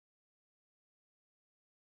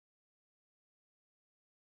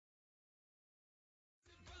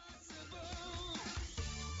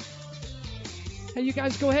Hey, you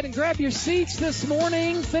guys go ahead and grab your seats this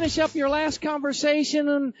morning. Finish up your last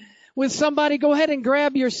conversation with somebody. Go ahead and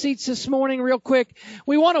grab your seats this morning real quick.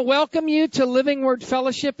 We want to welcome you to Living Word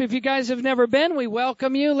Fellowship. If you guys have never been, we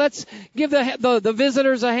welcome you. Let's give the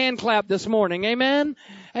visitors a hand clap this morning. Amen.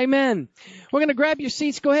 Amen. We're going to grab your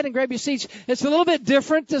seats. Go ahead and grab your seats. It's a little bit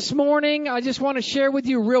different this morning. I just want to share with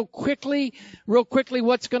you real quickly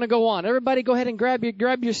what's going to go on. Everybody go ahead and grab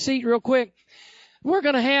your seat real quick. We're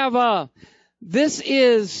going to have this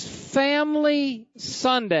is Family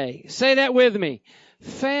Sunday. Say that with me.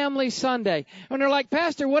 Family Sunday. And they're like,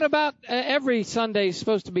 Pastor, what about every Sunday is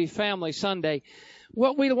supposed to be Family Sunday?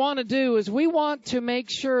 What we want to do is we want to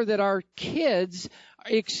make sure that our kids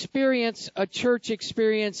experience a church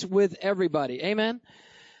experience with everybody. Amen?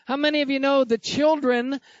 How many of you know the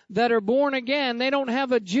children that are born again, they don't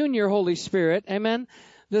have a junior Holy Spirit? Amen?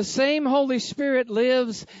 The same Holy Spirit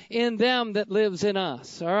lives in them that lives in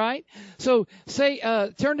us. All right? So say,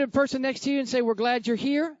 turn to the person next to you and say, we're glad you're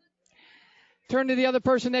here. Turn to the other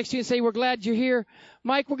person next to you and say, we're glad you're here.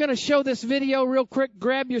 Mike, we're going to show this video real quick.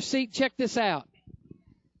 Grab your seat. Check this out.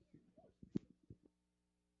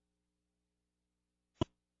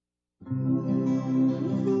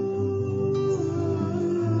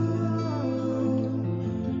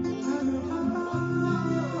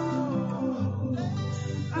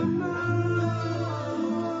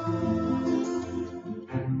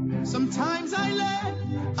 Sometimes I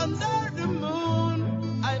lay under the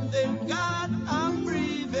moon. I thank God I'm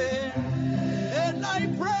breathing. And I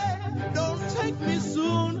pray, don't take me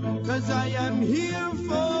soon, 'cause I am here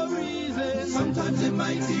for a reason. Sometimes in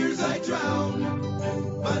my tears I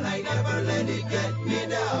drown, but I never let it get me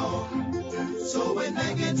down. So when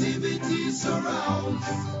negativity surrounds,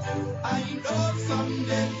 I know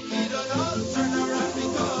someday it'll all turn around,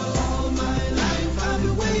 because all my life I've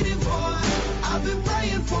been waiting for, I've been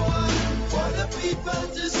praying for the people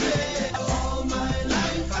to say. All my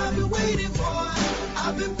life I've been waiting for,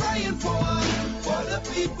 I've been praying for the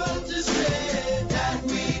people to say that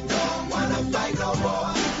we don't want to fight no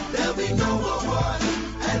more. There'll be no more war,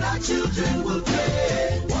 and our children will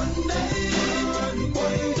play. One day,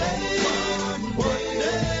 one day, one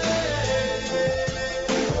day.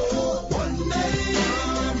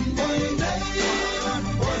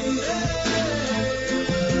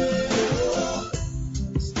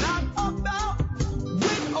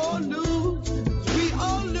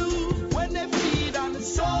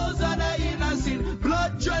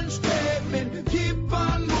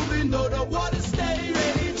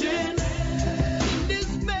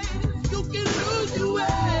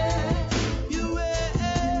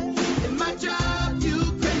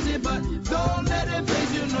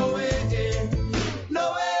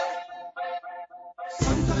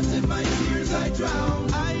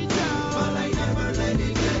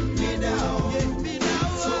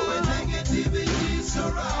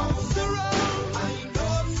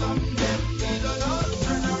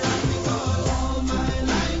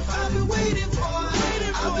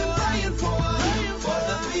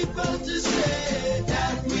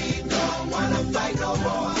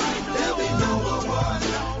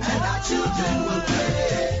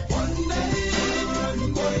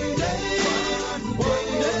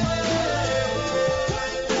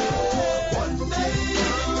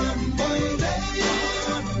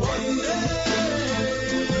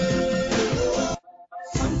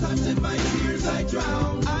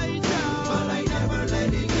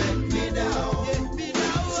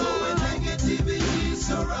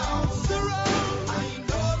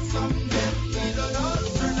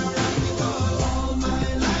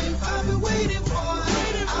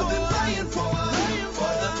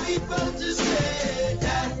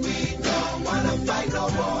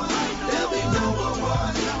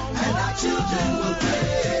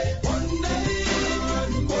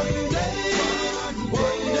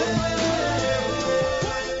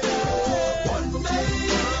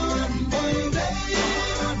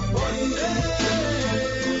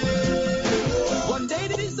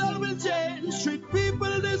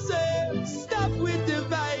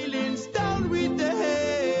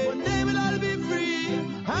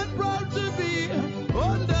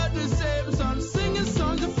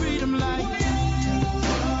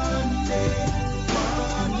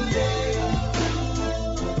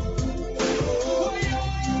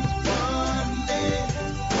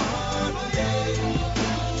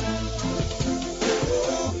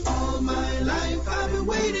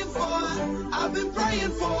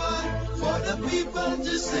 people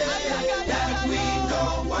to say that we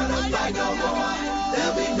don't want to fight no more.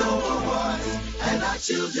 There'll be no more wars, and our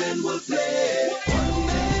children will play. One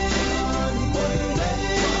day, one day,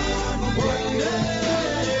 one day.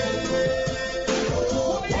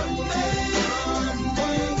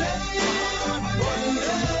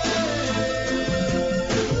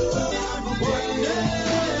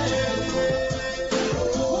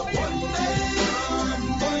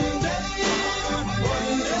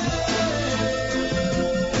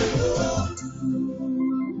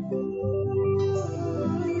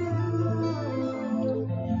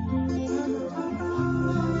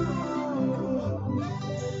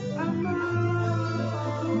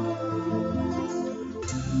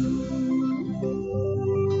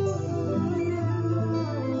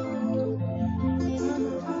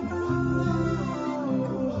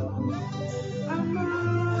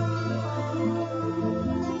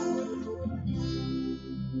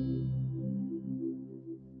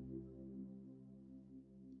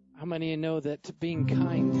 many of you know that being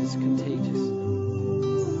kind is contagious?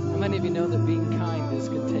 How many of you know that being kind is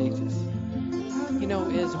contagious? You know,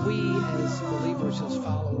 as we, as believers, as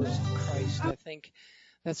followers of Christ, I think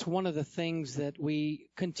that's one of the things that we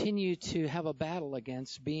continue to have a battle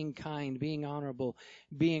against, being kind, being honorable,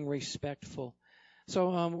 being respectful.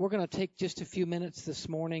 So we're going to take just a few minutes this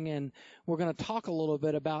morning, and we're going to talk a little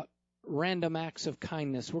bit about random acts of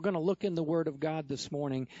kindness. We're going to look in the Word of God this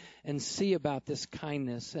morning and see about this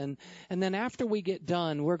kindness. And then after we get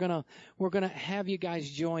done, we're going to have you guys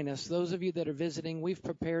join us. Those of you that are visiting, we've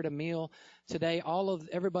prepared a meal today.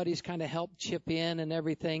 Everybody's kind of helped chip in and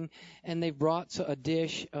everything, and they've brought a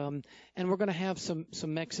dish. And we're going to have some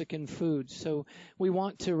Mexican food. So we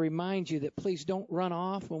want to remind you that please don't run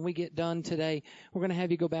off when we get done today. We're going to have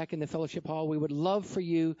you go back in the fellowship hall. We would love for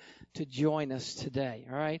you to join us today.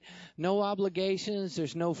 All right. No obligations.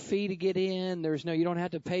 There's no fee to get in. You don't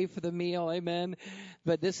have to pay for the meal. Amen.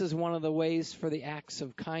 But this is one of the ways for the acts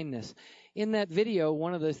of kindness. In that video,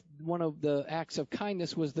 one of the acts of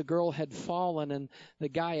kindness was the girl had fallen and the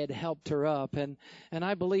guy had helped her up. And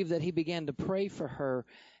I believe that he began to pray for her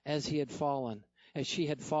as she had fallen.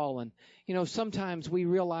 You know, sometimes we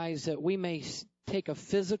realize that we may take a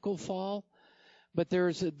physical fall, but there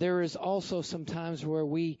is also some times where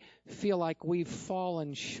we feel like we've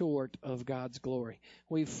fallen short of God's glory.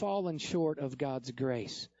 We've fallen short of God's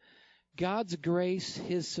grace. God's grace,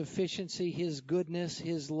 His sufficiency, His goodness,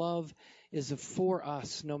 His love is for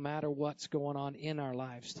us no matter what's going on in our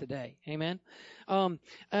lives today. Amen.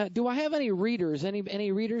 Do I have any readers?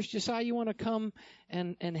 Any readers? Josiah, you want to come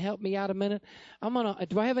and help me out a minute?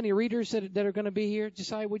 Do I have any readers that are going to be here?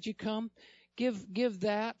 Josiah, would you come? Give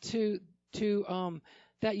that to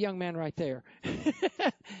that young man right there.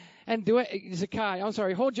 And do it, Zakai. I'm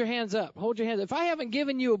sorry. Hold your hands up. Hold your hands up. If I haven't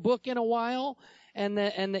given you a book in a while, and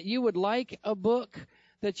that you would like a book,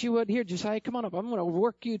 that you would, here, Josiah, come on up. I'm going to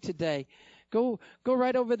work you today. Go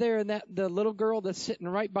right over there, and the little girl that's sitting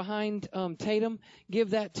right behind Tatum,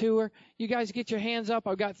 give that to her. You guys get your hands up.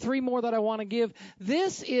 I've got 3 more that I want to give.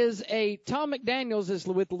 This is Tom McDaniels is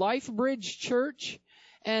with Life Bridge Church,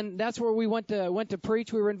 and that's where we went to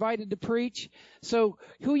preach. We were invited to preach. So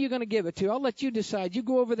who are you going to give it to? I'll let you decide. You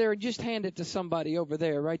go over there and just hand it to somebody over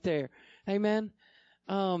there, right there. Amen.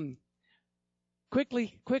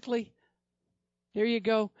 Quickly. There you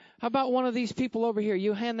go. How about one of these people over here?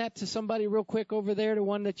 You hand that to somebody real quick over there, to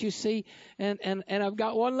one that you see. And I've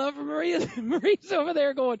got one love for Maria. Maria's over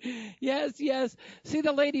there going, yes. See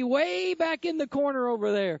the lady way back in the corner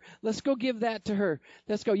over there. Let's go give that to her.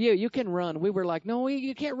 Let's go. You can run. We were like, no,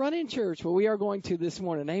 you can't run in church. Well, we are going to this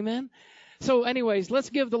morning. Amen. So anyways, let's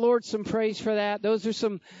give the Lord some praise for that. Those are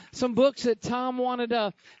some books that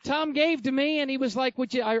Tom gave to me, and he was like,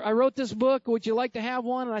 I wrote this book. Would you like to have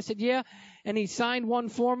one? And I said, yeah. And he signed one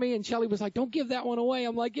for me, and Shelley was like, don't give that one away.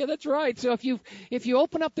 I'm like, yeah, that's right. So if you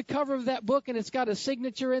open up the cover of that book and it's got a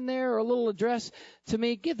signature in there or a little address to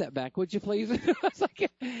me, give that back, would you please? I was like,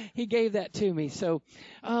 he gave that to me. So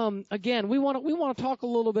again, we want to talk a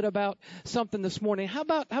little bit about something this morning. How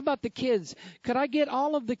about the kids? Could I get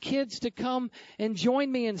all of the kids to come and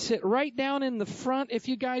join me and sit right down in the front, if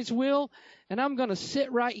you guys will? And I'm going to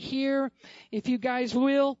sit right here, if you guys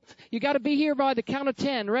will. You got to be here by the count of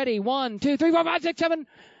 10. Ready? 1, 2, 3, 4, 5, 6, 7.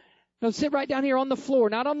 No, sit right down here on the floor,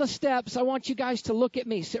 not on the steps. I want you guys to look at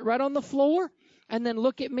me. Sit right on the floor, and then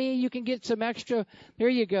look at me. You can get some extra. There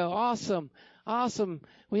you go. Awesome.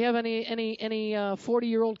 We have any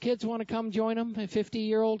 40-year-old kids want to come join them?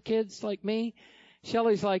 50-year-old kids like me?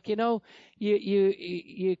 Shelley's like, you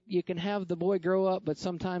can have the boy grow up, but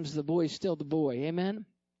sometimes the boy's still the boy. Amen.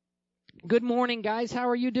 Good morning, guys. How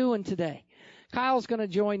are you doing today? Kyle's going to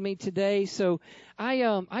join me today. So I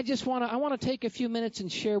want to take a few minutes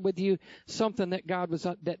and share with you something that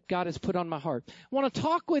God has put on my heart. I want to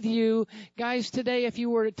talk with you guys today. If you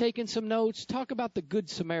were taking some notes, talk about the Good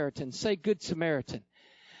Samaritan. Say Good Samaritan.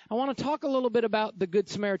 I want to talk a little bit about the Good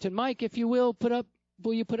Samaritan. Mike, if you will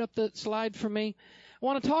you put up the slide for me? I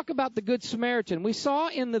want to talk about the Good Samaritan. We saw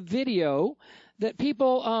in the video that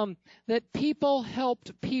people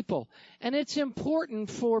helped people, and it's important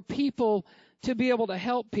for people to be able to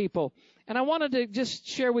help people. And I wanted to just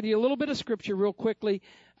share with you a little bit of scripture real quickly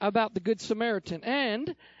about the Good Samaritan.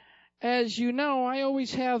 And as you know, I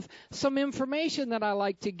always have some information that I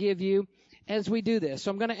like to give you as we do this. So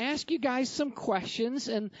I'm going to ask you guys some questions,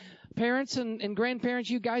 and parents and grandparents,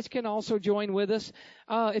 you guys can also join with us.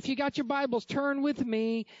 If you got your Bibles, turn with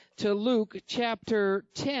me to Luke chapter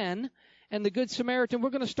 10. and the Good Samaritan. We're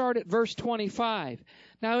going to start at verse 25.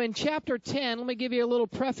 Now, in chapter 10, let me give you a little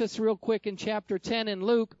preface real quick. In chapter 10 in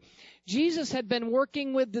Luke, Jesus had been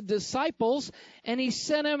working with the disciples, and he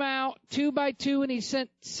sent them out 2 by 2, and he sent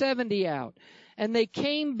 70 out. And they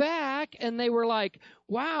came back, and they were like,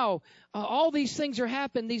 wow, all these things are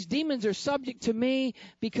happening. These demons are subject to me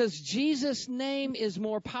because Jesus' name is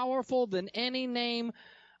more powerful than any name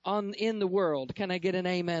in the world. Can I get an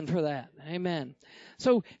amen for that? Amen.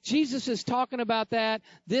 So Jesus is talking about that.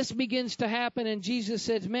 This begins to happen, and Jesus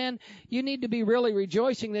says, man, you need to be really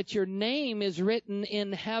rejoicing that your name is written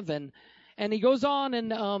in heaven. And he goes on,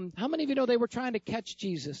 and how many of you know they were trying to catch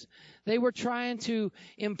Jesus? They were trying to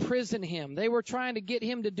imprison him. They were trying to get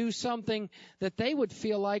him to do something that they would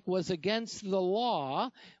feel like was against the law,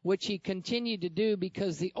 which he continued to do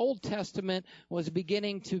because the Old Testament was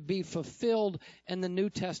beginning to be fulfilled and the New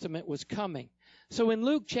Testament was coming. So in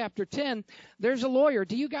Luke chapter 10, there's a lawyer.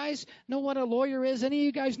 Do you guys know what a lawyer is? Any of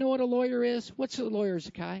you guys know what a lawyer is? What's a lawyer,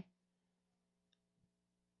 Zakai?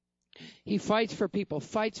 He fights for people,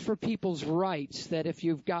 fights for people's rights, that if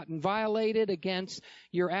you've gotten violated against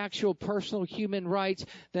your actual personal human rights,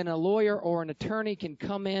 then a lawyer or an attorney can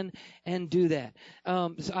come in and do that.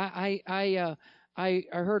 I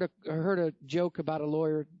heard a joke about a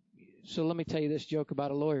lawyer, so let me tell you this joke about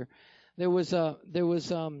a lawyer. There was an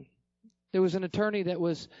attorney that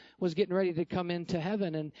was getting ready to come into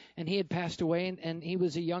heaven, and he had passed away, and he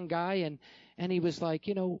was a young guy, and he was like,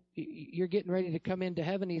 you know, you're getting ready to come into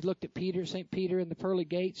heaven. He looked at Peter, St. Peter, in the pearly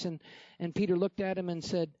gates, and Peter looked at him and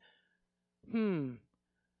said, And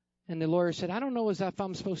the lawyer said, I don't know as if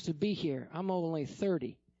I'm supposed to be here. I'm only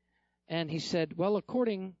 30. And he said, well,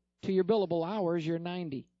 according to your billable hours, you're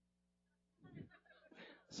 90.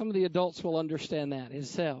 Some of the adults will understand that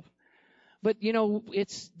itself. But, you know,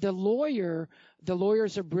 it's the lawyers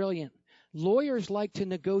are brilliant. Lawyers like to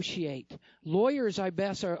negotiate. Lawyers, I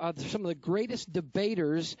bet, are some of the greatest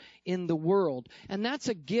debaters in the world. And that's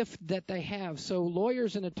a gift that they have. So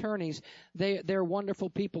lawyers and attorneys, they're wonderful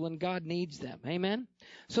people, and God needs them. Amen?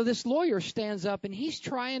 So this lawyer stands up, and he's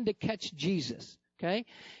trying to catch Jesus. Okay?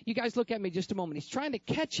 You guys look at me just a moment. He's trying to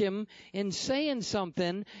catch him in saying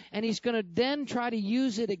something, and he's going to then try to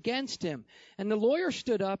use it against him. And the lawyer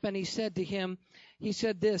stood up, and he said to him, he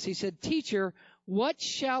said, Teacher, what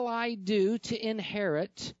shall I do to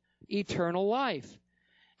inherit eternal life?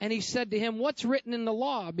 And he said to him, what's written in the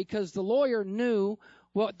law? Because the lawyer knew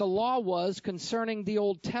what the law was concerning the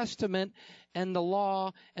Old Testament and the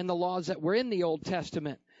law and the laws that were in the Old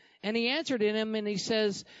Testament. And he answered him, and he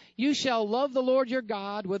says, you shall love the Lord your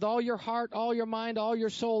God with all your heart, all your mind, all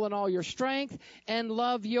your soul, and all your strength, and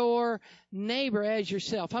love your neighbor as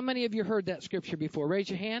yourself. How many of you heard that scripture before?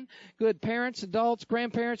 Raise your hand. Good. Parents, adults,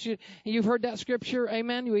 grandparents, you've heard that scripture.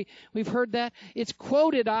 Amen. We've heard that. It's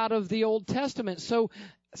quoted out of the Old Testament. So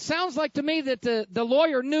it sounds like to me that the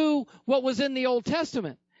lawyer knew what was in the Old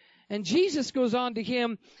Testament. And Jesus goes on to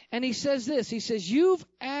him, and he says this. He says, you've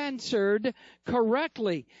answered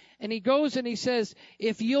correctly. And he goes and he says,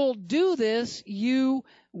 if you'll do this, you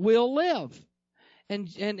will live. And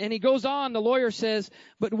he goes on, the lawyer says,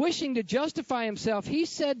 but wishing to justify himself, he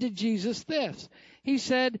said to Jesus this. He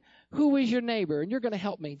said, who is your neighbor? And you're going to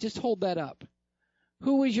help me. Just hold that up.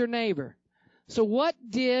 Who is your neighbor? So what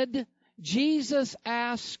did Jesus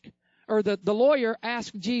ask, or the lawyer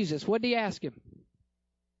asked Jesus? What did he ask him?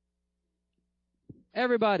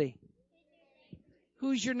 Everybody.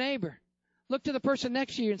 Who's your neighbor? Look to the person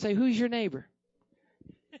next to you and say, who's your neighbor?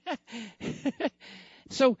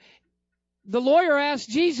 So the lawyer asked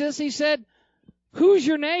Jesus, he said, who's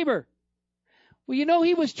your neighbor? Well, you know,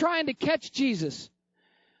 he was trying to catch Jesus.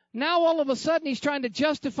 Now all of a sudden he's trying to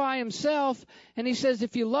justify himself, and he says,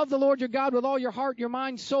 if you love the Lord your God with all your heart, your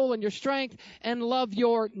mind, soul, and your strength, and love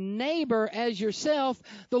your neighbor as yourself,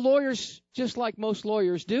 the lawyers, just like most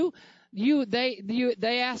lawyers do,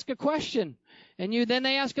 they ask a question, and then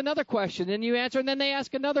they ask another question, and you answer, and then they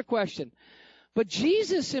ask another question. But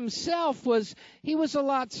Jesus himself was a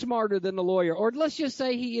lot smarter than the lawyer, or let's just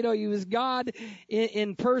say he was God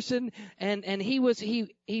in person, and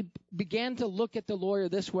he began to look at the lawyer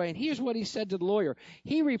this way. And here's what he said to the lawyer.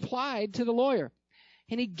 He replied to the lawyer,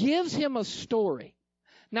 and he gives him a story.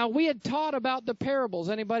 Now, we had taught about the parables.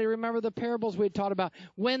 Anybody remember the parables we had taught about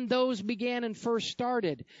when those began and first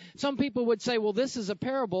started? Some people would say, well, this is a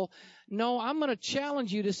parable. No, I'm going to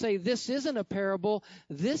challenge you to say this isn't a parable.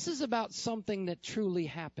 This is about something that truly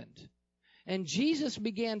happened. And Jesus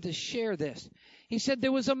began to share this. He said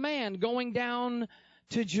there was a man going down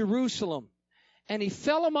to Jerusalem, and he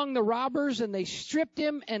fell among the robbers, and they stripped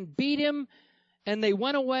him and beat him And they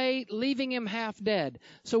went away, leaving him half dead.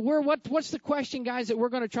 So what's the question, guys, that we're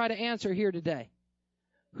going to try to answer here today?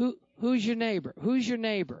 Who's your neighbor? Who's your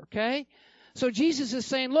neighbor? Okay? So Jesus is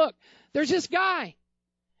saying, look, there's this guy,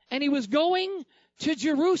 and he was going to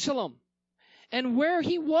Jerusalem. And where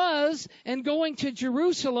he was and going to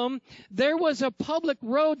Jerusalem, there was a public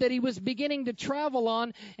road that he was beginning to travel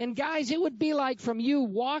on. And guys, it would be like from you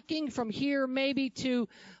walking from here maybe to,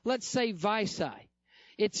 let's say, Visay.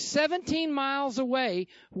 It's 17 miles away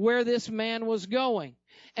where this man was going.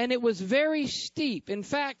 And it was very steep. In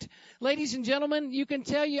fact, ladies and gentlemen, I can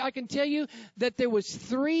tell you that there was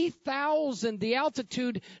 3,000, the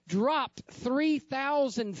altitude dropped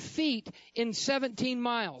 3,000 feet in 17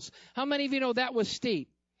 miles. How many of you know that was steep?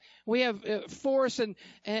 We have Forrest and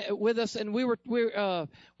with us, and we were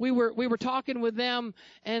talking with them,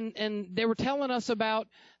 and they were telling us about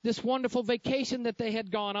this wonderful vacation that they had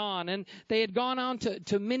gone on, and they had gone on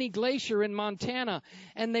to Mini Glacier in Montana,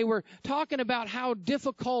 and they were talking about how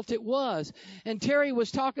difficult it was. And Terry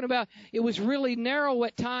was talking about it was really narrow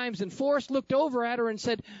at times, and Forrest looked over at her and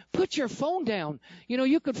said, "Put your phone down. You know,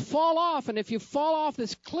 you could fall off, and if you fall off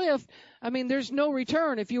this cliff, I mean, there's no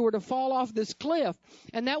return if you were to fall off this cliff."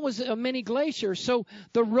 And that was a mini glacier. So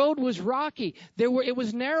the road was rocky. It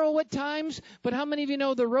was narrow at times, but how many of you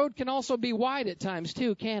know the road can also be wide at times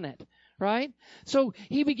too, can it? Right? So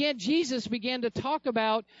Jesus began to talk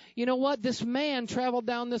about, you know what? This man traveled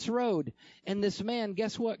down this road. And this man,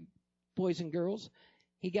 guess what, boys and girls?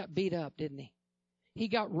 He got beat up, didn't he? He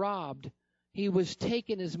got robbed. He was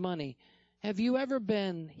taking his money. Have you ever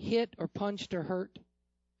been hit or punched or hurt?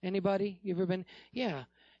 Anybody? You ever been? Yeah.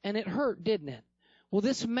 And it hurt, didn't it? Well,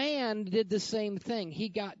 this man did the same thing. He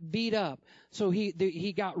got beat up. So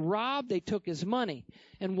he got robbed. They took his money.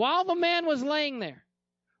 And while the man was laying there,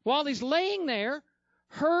 while he's laying there,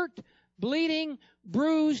 hurt, bleeding,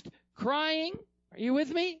 bruised, crying, are you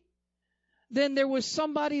with me? Then there was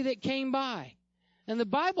somebody that came by. And the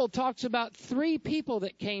Bible talks about 3 people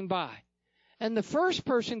that came by. And the first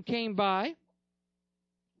person came by,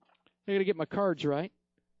 I got to get my cards right,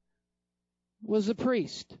 was the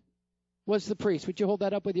priest. Was the priest. Would you hold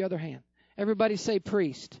that up with your other hand? Everybody say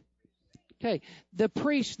priest. Okay. The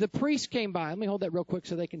priest came by. Let me hold that real quick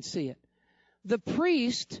so they can see it. The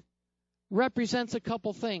priest represents a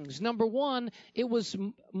couple things. Number one, it was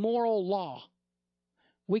moral law.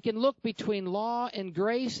 We can look between law and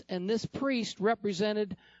grace, and this priest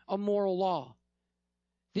represented a moral law.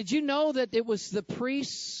 Did you know that it was the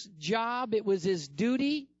priest's job, it was his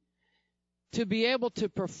duty to be able to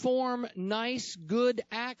perform nice, good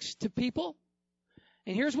acts to people?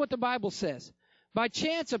 And here's what the Bible says. By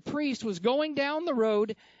chance, a priest was going down the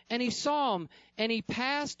road, and he saw him, and he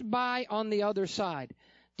passed by on the other side.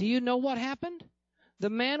 Do you know what happened? The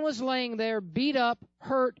man was laying there, beat up,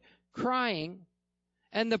 hurt, crying,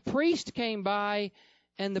 and the priest came by,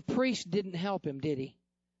 and the priest didn't help him, did he?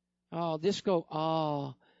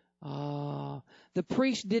 The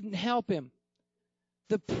priest didn't help him.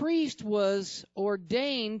 The priest was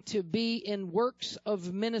ordained to be in works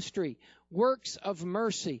of ministry, works of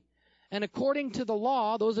mercy. And according to the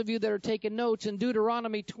law, those of you that are taking notes, in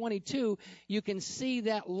Deuteronomy 22, you can see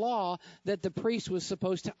that law that the priest was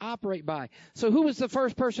supposed to operate by. So who was the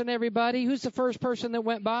first person, everybody? Who's the first person that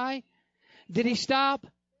went by? Did he stop?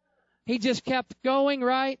 He just kept going,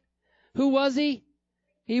 right? Who was he?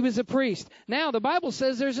 He was a priest. Now, the Bible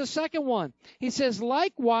says there's a second one. He says,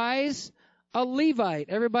 likewise, a Levite.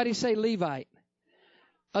 Everybody say Levite.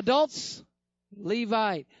 Adults,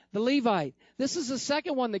 Levite. The Levite. This is the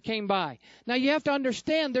second one that came by. Now you have to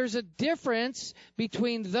understand there's a difference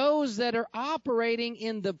between those that are operating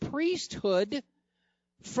in the priesthood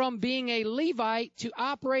from being a Levite to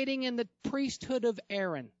operating in the priesthood of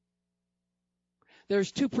Aaron.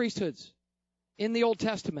 There's 2 priesthoods in the Old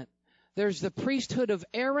Testament. There's the priesthood of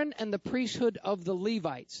Aaron and the priesthood of the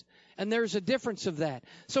Levites. And there's a difference of that.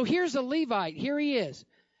 So here's a Levite. Here he is.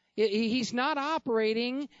 He's not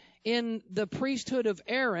operating in the priesthood of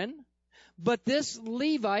Aaron, but this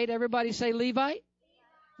Levite, everybody say Levite?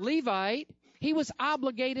 Levite, he was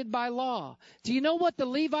obligated by law. Do you know what the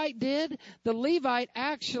Levite did? The Levite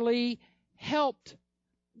actually helped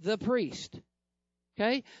the priest.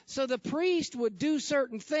 Okay? So the priest would do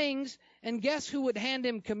certain things, and guess who would hand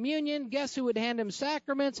him communion? Guess who would hand him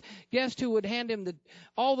sacraments? Guess who would hand him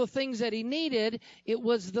all the things that he needed? It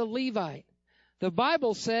was the Levite. The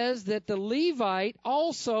Bible says that the Levite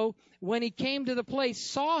also, when he came to the place,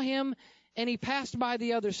 saw him, and he passed by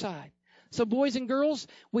the other side. So boys and girls,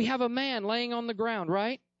 we have a man laying on the ground,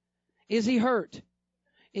 right? Is he hurt?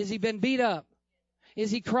 Is he been beat up? Is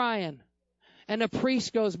he crying? And a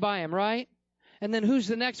priest goes by him, right? And then who's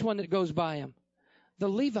the next one that goes by him? The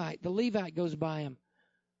Levite goes by him.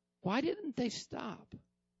 Why didn't they stop?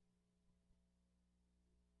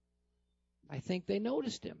 I think they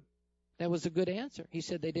noticed him. That was a good answer. He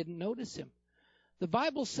said they didn't notice him. The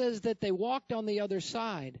Bible says that they walked on the other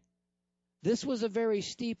side. This was a very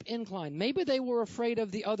steep incline. Maybe they were afraid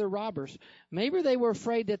of the other robbers. Maybe they were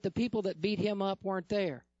afraid that the people that beat him up weren't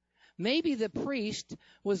there. Maybe the priest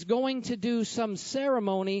was going to do some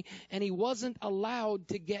ceremony and he wasn't allowed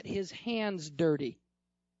to get his hands dirty.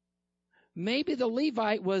 Maybe the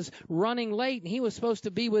Levite was running late and he was supposed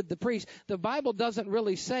to be with the priest. The Bible doesn't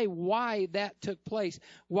really say why that took place,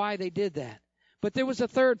 why they did that. But there was a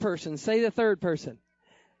third person. Say the third person.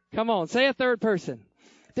 Come on, say a third person.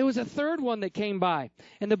 There was a third one that came by.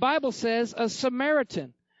 And the Bible says a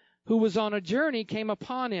Samaritan who was on a journey came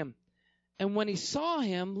upon him. And when he saw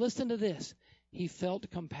him, listen to this, he felt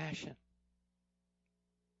compassion.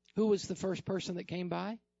 Who was the first person that came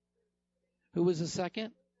by? Who was the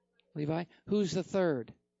second? Levi. Who's the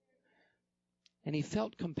third? And he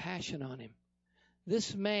felt compassion on him.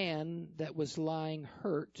 This man that was lying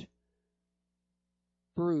hurt,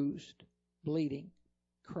 bruised, bleeding,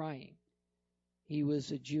 crying, he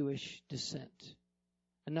was of Jewish descent.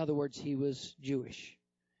 In other words, he was Jewish.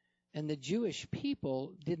 And the Jewish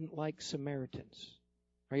people didn't like Samaritans.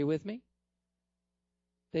 Are you with me?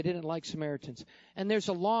 They didn't like Samaritans. And there's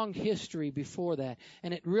a long history before that.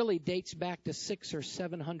 And it really dates back to 600 or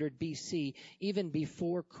 700 BC, even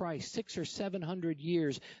before Christ. 600 or 700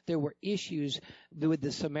 years, there were issues with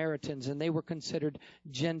the Samaritans, and they were considered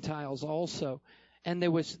Gentiles also. And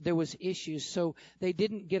there was issues, so they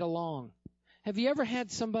didn't get along. Have you ever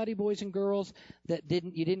had somebody, boys and girls, that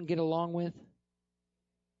you didn't get along with?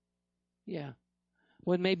 Yeah.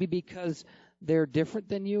 Well, maybe because they're different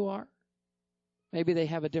than you are. Maybe they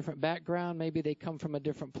have a different background. Maybe they come from a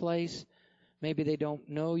different place. Maybe they don't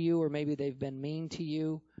know you, or maybe they've been mean to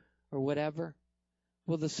you or whatever.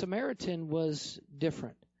 Well, the Samaritan was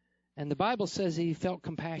different. And the Bible says he felt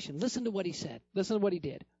compassion. Listen to what he said. Listen to what he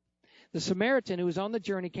did. The Samaritan who was on the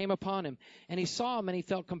journey came upon him, and he saw him and he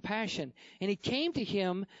felt compassion. And he came to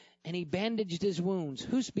him and he bandaged his wounds.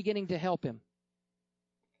 Who's beginning to help him?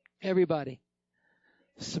 Everybody.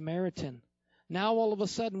 Samaritan. Now all of a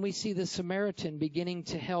sudden we see the Samaritan beginning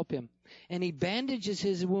to help him. And he bandages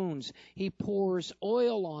his wounds. He pours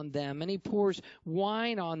oil on them and he pours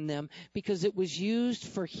wine on them because it was used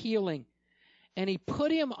for healing. And he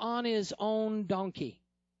put him on his own donkey.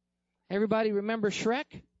 Everybody remember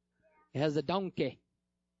Shrek? He has a donkey.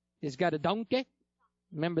 He's got a donkey.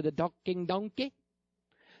 Remember the talking donkey?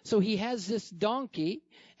 So he has this donkey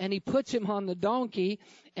and he puts him on the donkey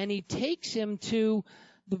and he takes him to,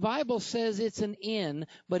 the Bible says it's an inn,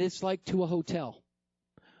 but it's like to a hotel.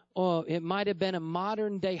 Or it might have been a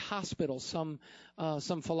modern day hospital. Some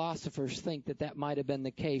philosophers think that might have been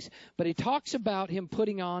the case. But he talks about him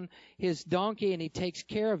putting on his donkey and he takes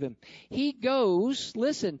care of him. He goes,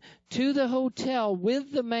 listen, to the hotel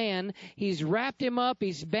with the man. He's wrapped him up.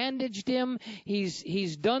 He's bandaged him.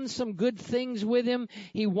 He's done some good things with him.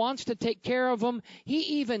 He wants to take care of him.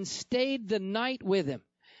 He even stayed the night with him.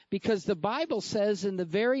 Because the Bible says in the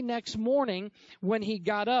very next morning when he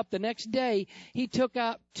got up, the next day, he took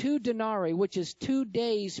out 2 denarii, which is 2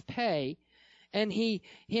 days' pay, and he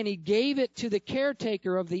gave it to the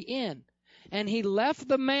caretaker of the inn. And he left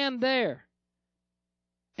the man there.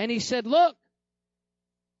 And he said, look,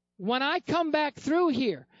 when I come back through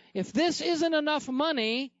here, if this isn't enough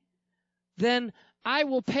money, then I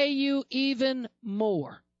will pay you even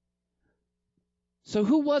more. So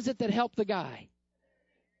who was it that helped the guy?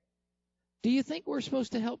 Do you think we're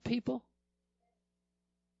supposed to help people?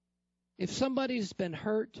 If somebody's been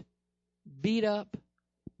hurt, beat up,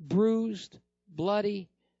 bruised, bloody,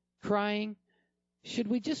 crying, should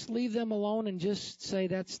we just leave them alone and just say,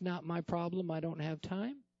 that's not my problem, I don't have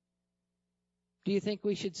time? Do you think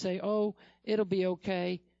we should say, oh, it'll be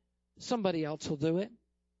okay, somebody else will do it?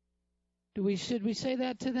 Should we say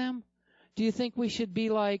that to them? Do you think we should be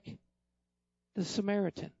like the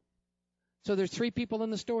Samaritan? So there's 3 people in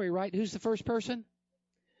the story, right? Who's the first person?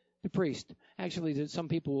 The priest. Actually, some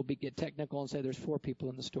people will get technical and say there's 4 people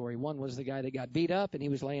in the story. One was the guy that got beat up and he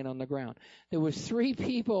was laying on the ground. There was 3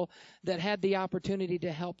 people that had the opportunity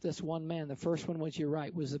to help this one man. The first one was, you're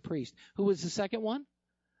right, was the priest. Who was the second one?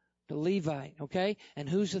 The Levite, okay? And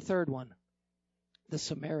who's the third one? The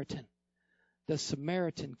Samaritan. The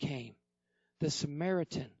Samaritan came. The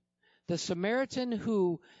Samaritan. The Samaritan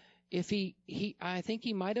who, I think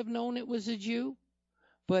he might have known it was a Jew,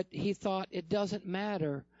 but he thought it doesn't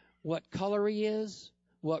matter what color he is,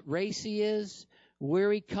 what race he is, where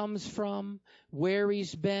he comes from, where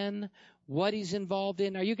he's been, what he's involved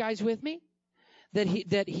in. Are you guys with me?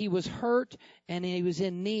 that he was hurt and he was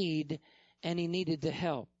in need and he needed to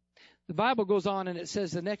help. The Bible goes on and it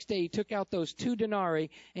says the next day he took out those 2 denarii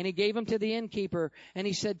and he gave them to the innkeeper and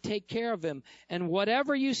he said, take care of him. And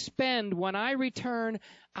whatever you spend, when I return,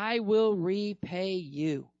 I will repay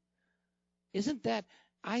you. Isn't that,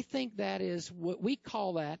 I think that is what we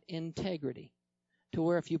call that integrity. To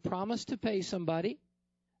where if you promise to pay somebody,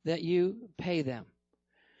 that you pay them.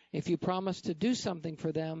 If you promise to do something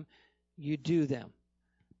for them, you do them.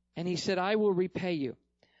 And he said, I will repay you.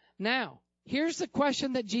 Now, here's the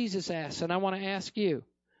question that Jesus asked, and I want to ask you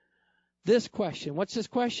this question. What's this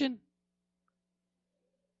question?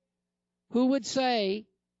 Who would say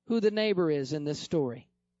who the neighbor is in this story?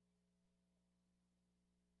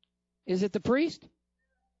 Is it the priest?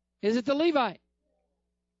 Is it the Levite?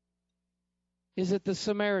 Is it the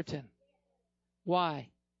Samaritan? Why?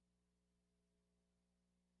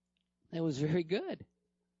 It was very good.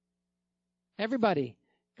 Everybody,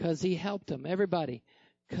 because he helped him. Everybody,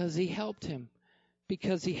 because he helped him.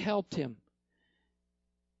 Because he helped him.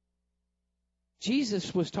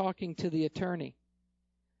 Jesus was talking to the attorney.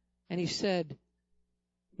 And he said,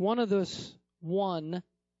 one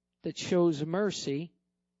that shows mercy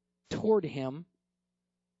toward him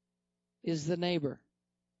is the neighbor.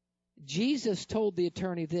 Jesus told the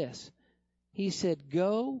attorney this. He said,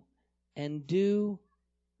 go and do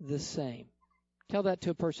the same. Tell that to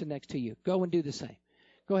a person next to you. Go and do the same.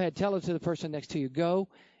 Go ahead, tell it to the person next to you. Go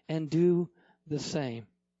and do the same.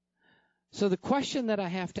 So the question that I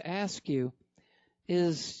have to ask you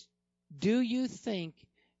is, do you think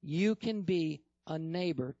you can be a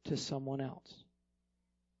neighbor to someone else?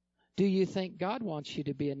 Do you think God wants you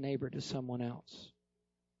to be a neighbor to someone else?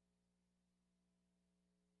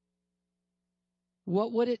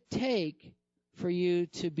 What would it take for you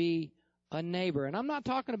to be a neighbor? And I'm not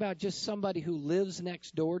talking about just somebody who lives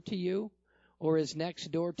next door to you or is next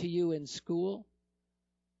door to you in school.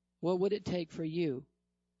 What would it take for you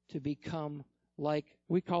to become like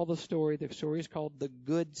we call the story is called the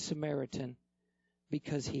Good Samaritan,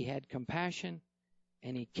 because he had compassion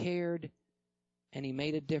and he cared and he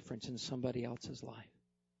made a difference in somebody else's life.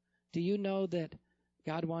 Do you know that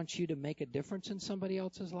God wants you to make a difference in somebody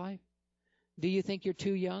else's life? Do you think you're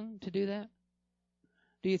too young to do that?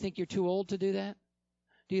 Do you think you're too old to do that?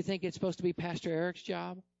 Do you think it's supposed to be Pastor Eric's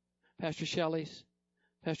job? Pastor Shelley's?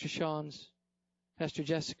 Pastor Sean's? Pastor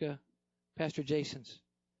Jessica? Pastor Jason's?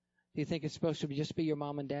 Do you think it's supposed to just be your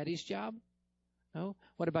mom and daddy's job? No?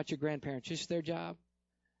 What about your grandparents? Just their job?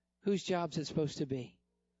 Whose job's it supposed to be?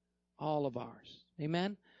 All of ours.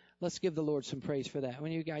 Amen? Let's give the Lord some praise for that.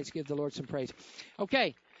 When you guys give the Lord some praise.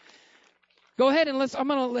 Okay. Go ahead and I'm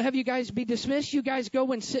going to have you guys be dismissed. You guys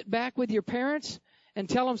go and sit back with your parents and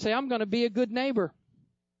tell them, say, I'm going to be a good neighbor.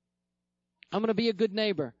 I'm going to be a good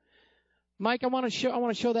neighbor. Mike, I want to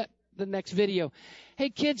show that the next video. Hey,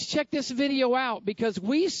 kids, check this video out, because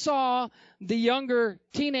we saw the younger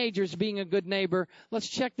teenagers being a good neighbor. Let's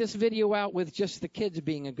check this video out with just the kids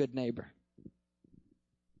being a good neighbor.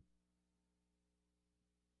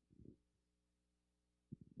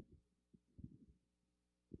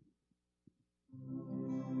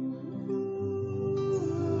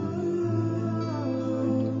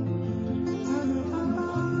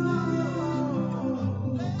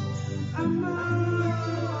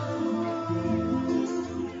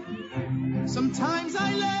 Sometimes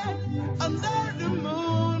I lay under the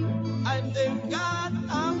moon. I thank God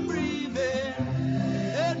I'm breathing.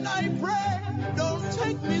 And I pray, don't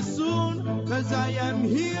take me soon, 'cause I am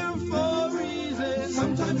here for a reason.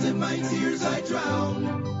 Sometimes in my tears I drown,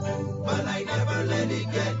 but I never let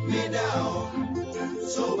it get me down.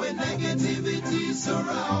 So when negativity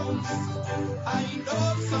surrounds, I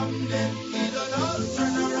know someday it'll all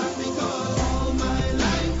turn around, because all my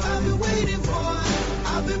life I've been waiting for,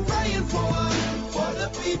 I've been praying for the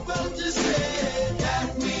people to say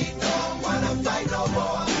that we don't want to fight no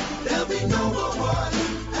more. There'll be no more war,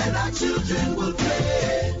 and our children will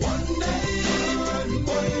play. One day, one day,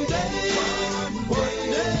 one day, one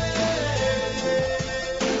day.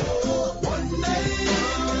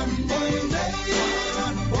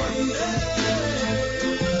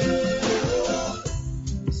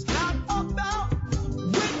 It's not about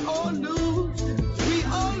win or lose. We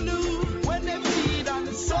all knew when they feed on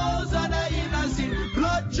the souls of the innocent,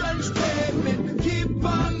 blood-drenched pavement.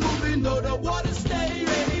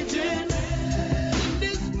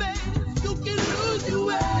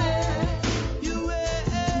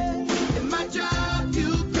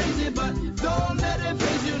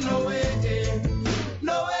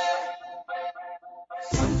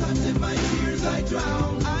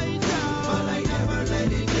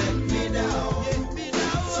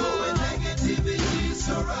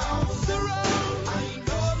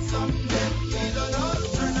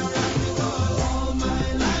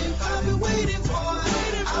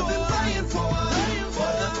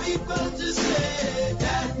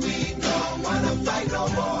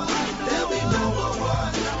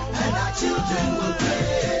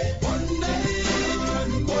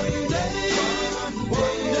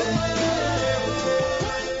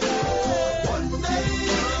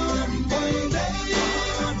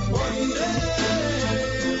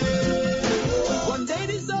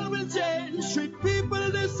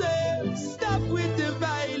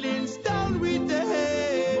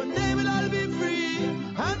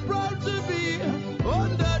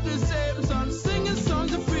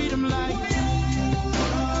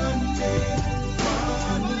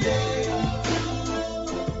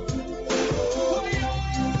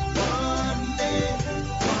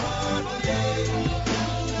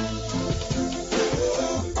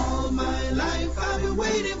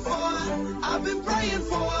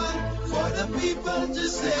 the people to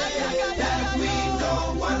say that we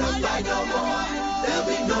don't want to fight no more. There'll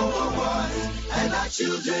be no more wars, and our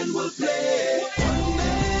children will play. One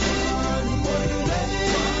day, one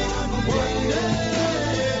day, one day.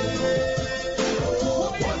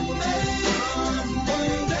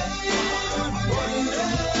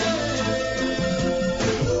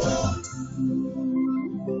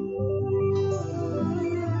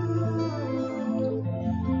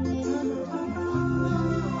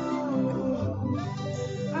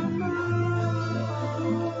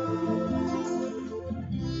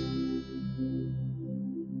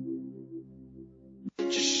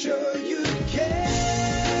 Sure you can.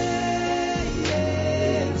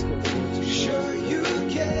 Sure you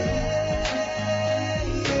can.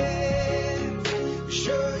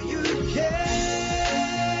 Sure you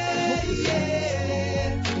can.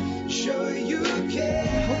 Sure you can.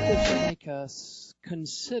 I hope this will make us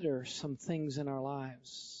consider some things in our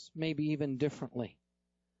lives, maybe even differently.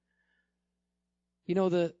 You know,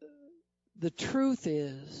 the truth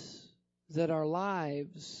is that our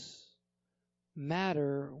lives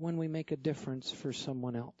matter when we make a difference for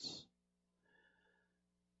someone else.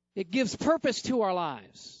 It gives purpose to our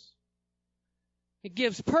lives. It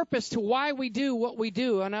gives purpose to why we do what we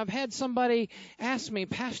do. And I've had somebody ask me,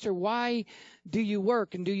 Pastor, why do you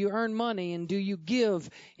work and do you earn money and do you give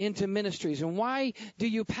into ministries? And why do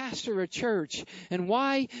you pastor a church? And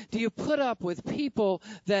why do you put up with people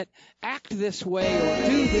that act this way or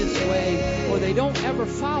do this way, or they don't ever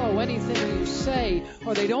follow anything you say,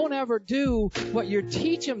 or they don't ever do what you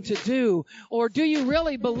teach them to do? Or do you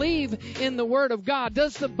really believe in the Word of God?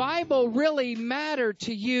 Does the Bible really matter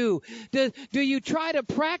to you? Do you try to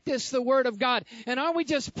practice the Word of God? And are we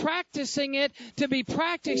just practicing it to be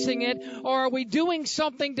practicing it, or are we doing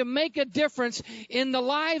something to make a difference in the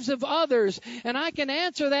lives of others? And I can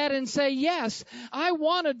answer that and say, yes, I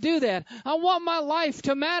want to do that. I want my life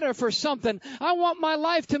to matter for something. I want my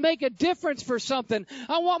life to make a difference for something.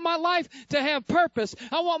 I want my life to have purpose.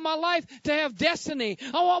 I want my life to have destiny.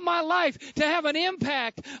 I want my life to have an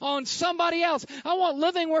impact on somebody else. I want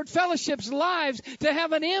Living Word Fellowship's lives to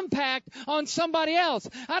have an impact on somebody else.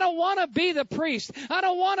 I don't want to be the priest. I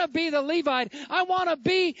don't want to be the Levite. I want to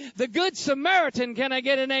be the Good Samaritan. Can I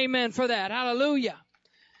get an amen for that? Hallelujah.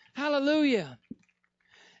 Hallelujah.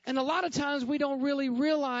 And a lot of times we don't really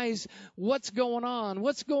realize what's going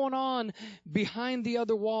on behind the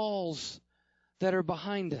other walls that are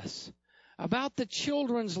behind us, about the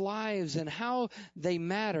children's lives and how they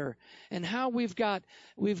matter, and how we've got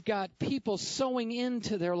people sowing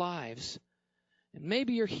into their lives. And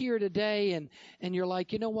maybe you're here today and you're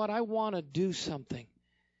like, you know what, I want to do something.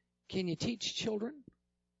 Can you teach children?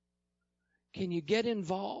 Can you get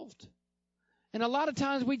involved? And a lot of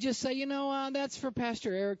times we just say, that's for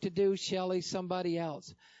Pastor Eric to do, Shelley, somebody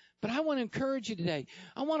else. But I want to encourage you today.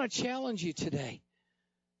 I want to challenge you today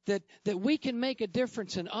that we can make a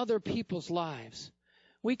difference in other people's lives.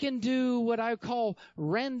 We can do what I call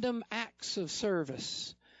random acts of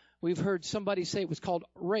service. We've heard somebody say it was called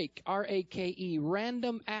RAKE, R-A-K-E,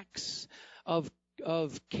 random acts of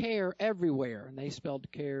care everywhere. And they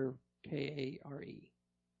spelled care, K-A-R-E,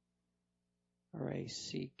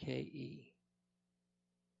 R-A-C-K-E.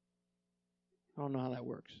 I don't know how that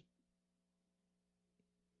works.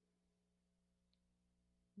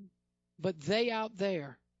 But they out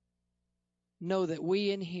there know that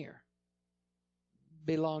we in here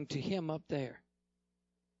belong to Him up there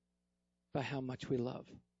by how much we love,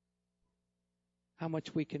 how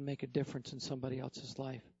much we can make a difference in somebody else's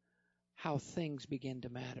life, how things begin to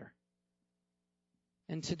matter.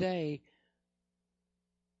 And today,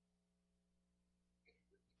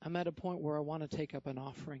 I'm at a point where I want to take up an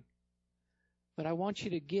offering. But I want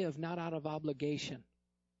you to give not out of obligation.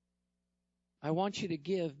 I want you to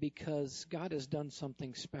give because God has done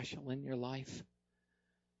something special in your life.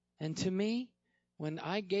 And to me, when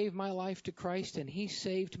I gave my life to Christ and He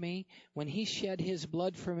saved me, when He shed His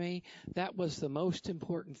blood for me, that was the most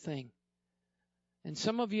important thing. And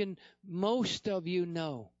most of you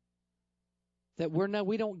know that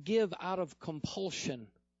we don't give out of compulsion.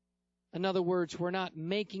 In other words, we're not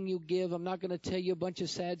making you give. I'm not going to tell you a bunch of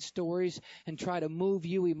sad stories and try to move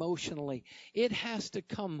you emotionally. It has to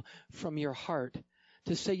come from your heart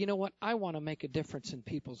to say, you know what, I want to make a difference in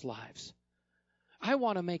people's lives. I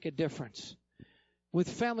want to make a difference. With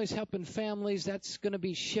Families Helping Families, that's going to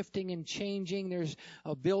be shifting and changing. There's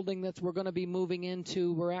a building that we're going to be moving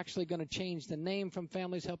into. We're actually going to change the name from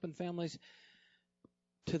Families Helping Families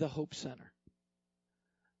to the Hope Center.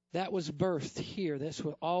 That was birthed here. This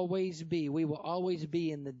will always be. We will always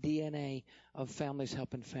be in the DNA of Families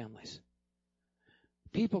Helping Families.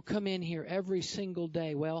 People come in here every single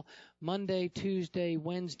day. Well, Monday, Tuesday,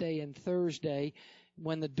 Wednesday, and Thursday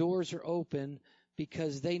when the doors are open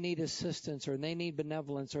because they need assistance or they need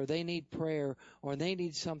benevolence or they need prayer or they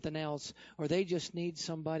need something else or they just need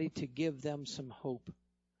somebody to give them some hope.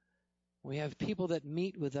 We have people that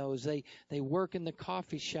meet with those. They work in the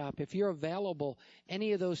coffee shop. If you're available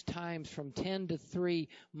any of those times from 10 to 3,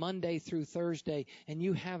 Monday through Thursday, and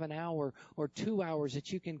you have an hour or 2 hours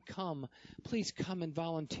that you can come, please come and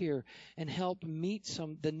volunteer and help meet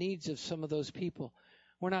the needs of some of those people.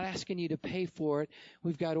 We're not asking you to pay for it.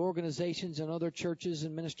 We've got organizations and other churches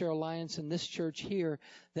and Ministerial Alliance and this church here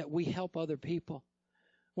that we help other people.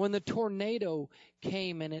 When the tornado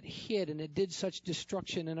came and it hit and it did such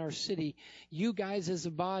destruction in our city, you guys as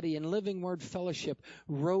a body and Living Word Fellowship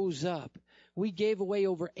rose up. We gave away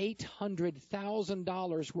over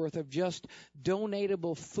 $800,000 worth of just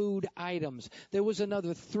donatable food items. There was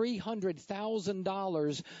another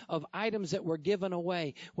 $300,000 of items that were given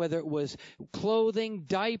away, whether it was clothing,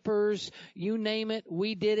 diapers, you name it,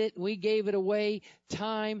 we did it. We gave it away,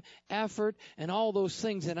 time, effort, and all those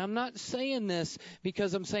things. And I'm not saying this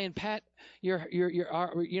because I'm saying pat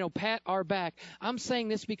our back. I'm saying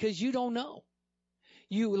this because you don't know.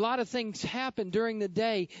 A lot of things happen during the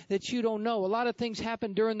day that you don't know. A lot of things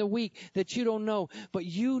happen during the week that you don't know. But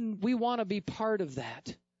we want to be part of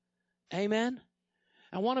that. Amen?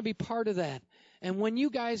 I want to be part of that. And when you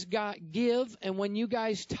guys give and when you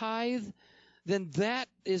guys tithe, then that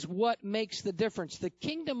is what makes the difference. The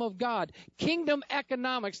kingdom of God, kingdom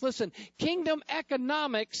economics. Listen, kingdom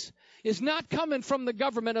economics is not coming from the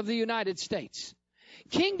government of the United States.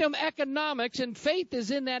 Kingdom economics, and faith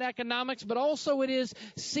is in that economics, but also it is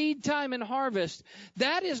seed time and harvest.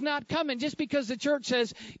 That is not coming just because the church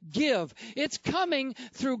says give. It's coming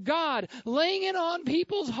through God laying it on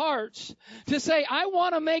people's hearts to say, I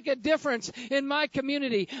want to make a difference in my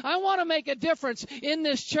community. I want to make a difference in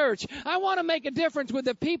this church. I want to make a difference with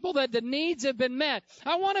the people that the needs have been met.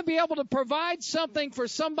 I want to be able to provide something for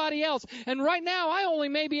somebody else. And right now, I only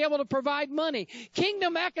may be able to provide money.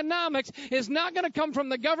 Kingdom economics is not going to come from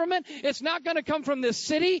the government. It's not going to come from this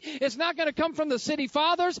city. It's not going to come from the city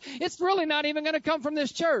fathers. It's really not even going to come from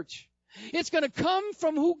this church. It's going to come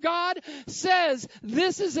from who God says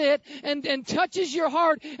this is it and touches your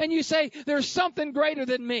heart and you say, there's something greater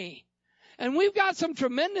than me. And we've got some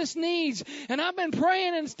tremendous needs. And I've been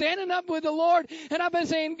praying and standing up with the Lord. And I've been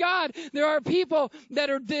saying, God, there are people that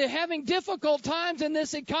are having difficult times in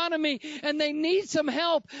this economy. And they need some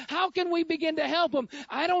help. How can we begin to help them?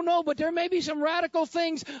 I don't know. But there may be some radical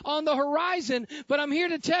things on the horizon. But I'm here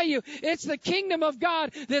to tell you, it's the kingdom of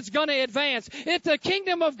God that's going to advance. It's the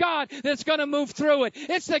kingdom of God that's going to move through it.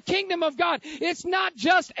 It's the kingdom of God. It's not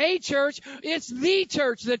just a church. It's the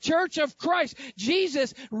church of Christ.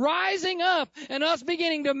 Jesus rising up and us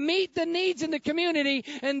beginning to meet the needs in the community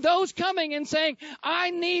and those coming and saying, I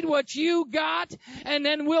need what you got. And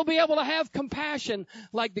then we'll be able to have compassion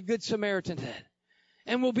like the Good Samaritan did.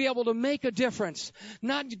 And we'll be able to make a difference.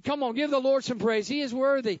 Come on, give the Lord some praise. He is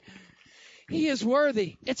worthy. He is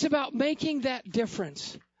worthy. It's about making that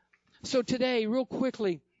difference. So today, real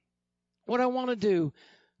quickly, what I want to do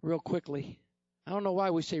real quickly, I don't know why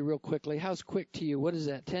we say real quickly. How's quick to you? What is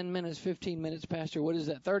that? 10 minutes, 15 minutes, Pastor? What is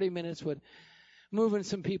that? 30 minutes with moving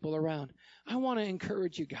some people around. I want to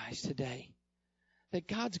encourage you guys today that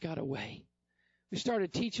God's got a way. We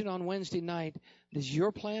started teaching on Wednesday night. Is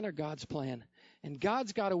your plan or God's plan? And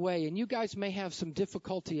God's got a way. And you guys may have some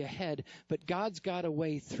difficulty ahead, but God's got a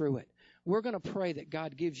way through it. We're going to pray that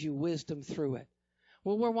God gives you wisdom through it.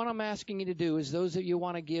 Well, what I'm asking you to do is those that you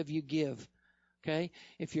want to give, you give. Okay?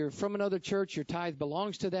 If you're from another church, your tithe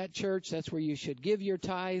belongs to that church. That's where you should give your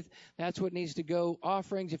tithe. That's what needs to go.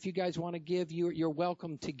 Offerings, if you guys want to give, you're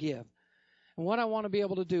welcome to give. And what I want to be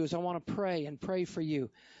able to do is I want to pray and pray for you.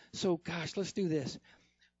 So, gosh, let's do this.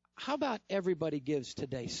 How about everybody gives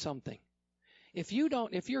today something? If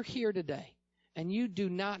you're here today and you do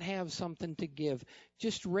not have something to give,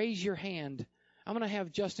 just raise your hand. I'm going to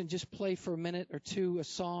have Justin just play for a minute or two a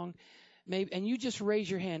song. Maybe, and you just raise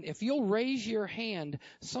your hand. If you'll raise your hand,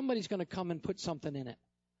 somebody's going to come and put something in it.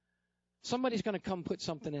 Somebody's going to come put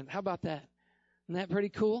something in it. How about that? Isn't that pretty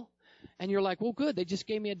cool? And you're like, well, good. They just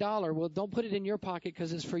gave me $1. Well, don't put it in your pocket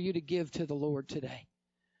because it's for you to give to the Lord today.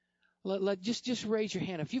 Just raise your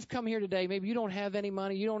hand. If you've come here today, maybe you don't have any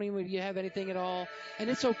money. You don't even have anything at all.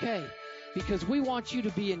 And it's okay because we want you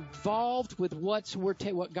to be involved with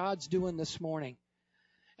what God's doing this morning.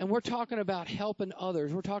 And we're talking about helping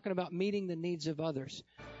others. We're talking about meeting the needs of others.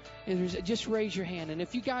 And just raise your hand. And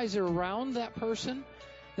if you guys are around that person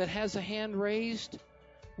that has a hand raised,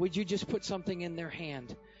 would you just put something in their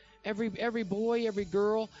hand? every boy, every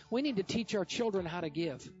girl. We need to teach our children how to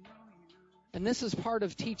give. And this is part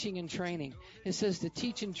of teaching and training. It says to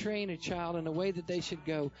teach and train a child in a way that they should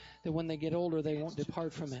go, that when they get older, they won't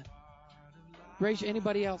depart from it. Raise,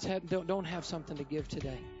 anybody else don't have something to give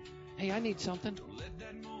today? Hey, I need something.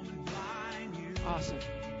 Awesome.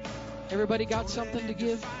 Everybody got something to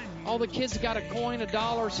give? All the kids got a coin,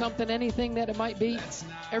 $1, something, anything that it might be.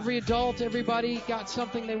 Every adult, everybody got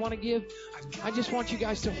something they want to give. I just want you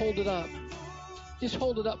guys to hold it up. Just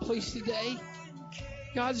hold it up, please, today.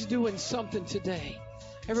 God's doing something today.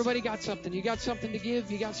 Everybody got something. You got something to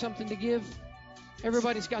give? You got something to give?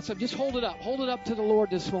 Everybody's got something. Just hold it up. Hold it up to the Lord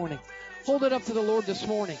this morning. Hold it up to the Lord this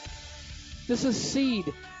morning. This is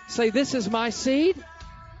seed. Say, this is my seed.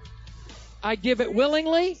 I give it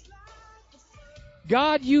willingly.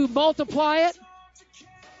 God, you multiply it.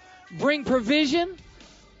 Bring provision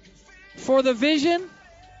for the vision.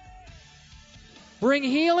 Bring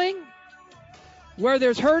healing where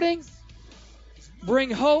there's hurting.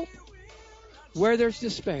 Bring hope where there's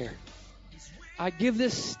despair. I give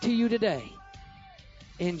this to you today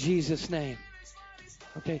in Jesus' name.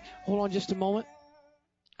 Okay, hold on just a moment.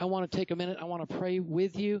 I want to take a minute. I want to pray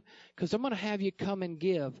with you because I'm going to have you come and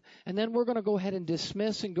give. And then we're going to go ahead and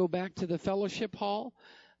dismiss and go back to the fellowship hall.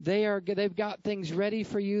 They've got things ready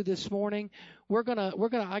for you this morning.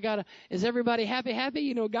 Is everybody happy?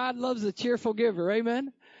 You know, God loves a cheerful giver.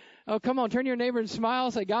 Amen. Oh, come on. Turn to your neighbor and smile.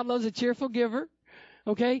 Say, God loves a cheerful giver.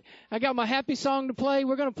 Okay. I got my happy song to play.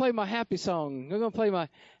 We're going to play my happy song. We're going to play my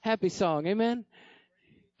happy song. Amen.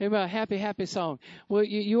 Amen. Happy song. Well,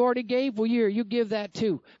 you already gave. Well, you give that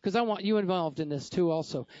too, because I want you involved in this too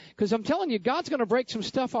also. Because I'm telling you, God's going to break some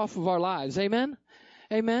stuff off of our lives. Amen.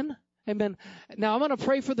 Amen. Amen. Now, I'm going to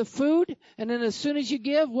pray for the food, and then as soon as you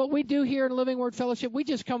give, what we do here in Living Word Fellowship, we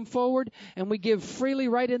just come forward, and we give freely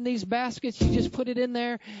right in these baskets. You just put it in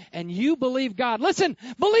there, and you believe God. Listen,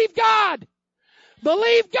 believe God.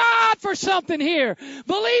 Believe God for something here.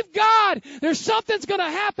 Believe God. There's something's going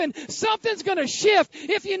to happen. Something's going to shift.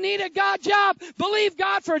 If you need a God job, believe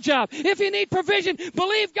God for a job. If you need provision,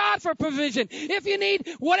 believe God for provision. If you need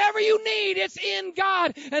whatever you need, it's in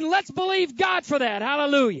God. And let's believe God for that.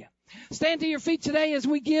 Hallelujah. Stand to your feet today as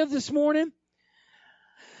we give this morning.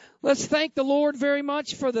 Let's thank the Lord very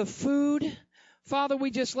much for the food. Father,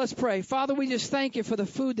 let's pray. Father, we just thank you for the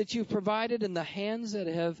food that you've provided and the hands that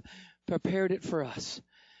have prepared it for us.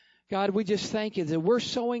 God, we just thank you that we're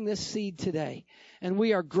sowing this seed today. And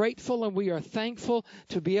we are grateful and we are thankful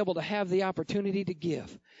to be able to have the opportunity to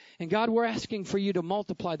give. And God, we're asking for you to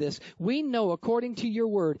multiply this. We know according to your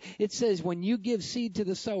word, it says when you give seed to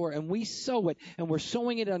the sower and we sow it and we're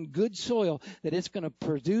sowing it on good soil, that it's going to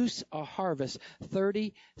produce a harvest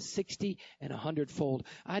 30, 60, and 100-fold.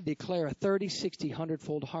 I declare a 30, 60,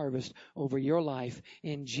 100-fold harvest over your life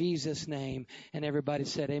in Jesus' name. And everybody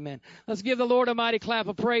said amen. Let's give the Lord a mighty clap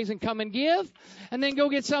of praise and come and give. And then go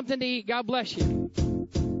get something to eat. God bless you.